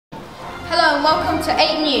Hello and welcome to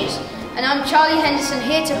 8 News, and I'm Charlie Henderson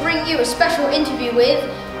here to bring you a special interview with,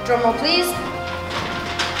 drumroll please,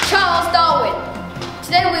 Charles Darwin.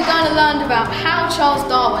 Today we're going to learn about how Charles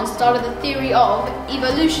Darwin started the theory of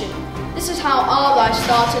evolution. This is how our life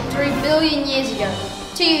started 3 billion years ago.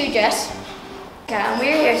 To you, Jess. And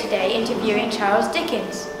we're here today interviewing Charles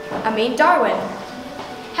Darwin.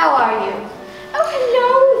 How are you? Oh,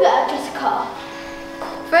 hello there, Jessica.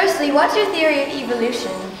 Firstly, what's your theory of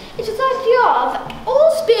evolution? It is the idea that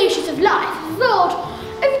all species of life evolved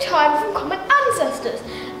over time from common ancestors.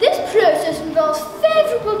 This process involves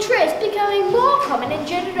favourable traits becoming more common in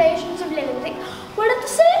generations of living things, while at the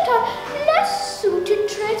same time less suited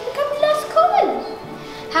traits become less common.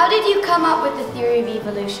 How did you come up with the theory of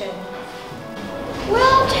evolution?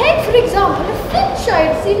 Well, take for example a finch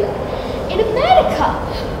I had seen in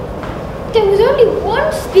America. There was only one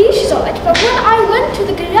species of it, but when I went to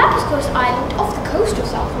the Galapagos Island off the coast of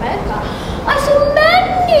South America, I saw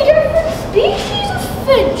many different species of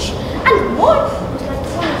finch, and one was like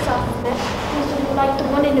the one in South America, was like the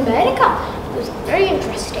one in America. It was very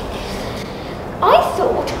interesting. I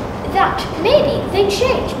thought that maybe they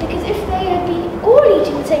changed because if they had been all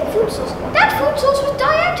eating the same food source, that food source would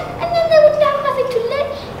die out, and then they would have nothing to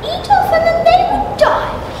eat off, and then they would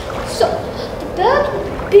die. So the bird with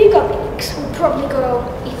the bigger beaks would probably go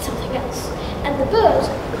eat something else, and the birds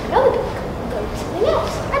with another beak would go eat something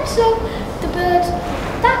else. And so the birds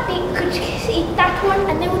with that beak could eat that one,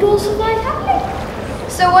 and they would all survive happily.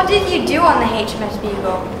 So what did you do on the HMS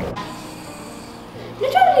Beagle?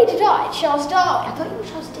 Not only did Charles Darwin, I thought you were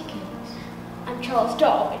Charles Dickens, and Charles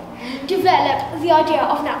Darwin developed the idea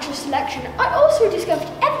of natural selection, I also discovered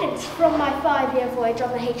evidence from my 5-year voyage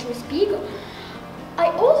on the HMS Beagle.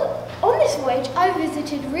 On this voyage, I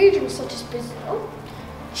visited regions such as Brazil,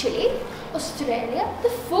 Chile, Australia, the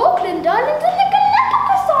Falkland Islands, and the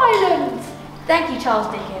Galapagos Islands. Thank you, Charles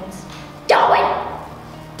Dickens. Darwin!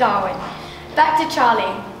 Back to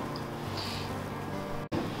Charlie.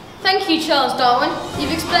 Thank you, Charles Darwin.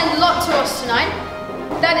 You've explained a lot to us tonight.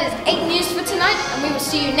 That is 8 News for tonight, and we will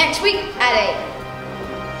see you next week at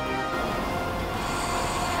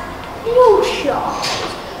 8. No, Charles.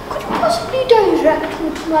 Could you possibly direct me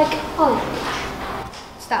to my college?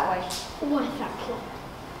 It's that way. Why, thank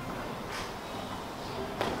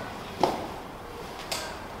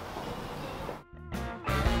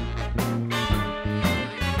you.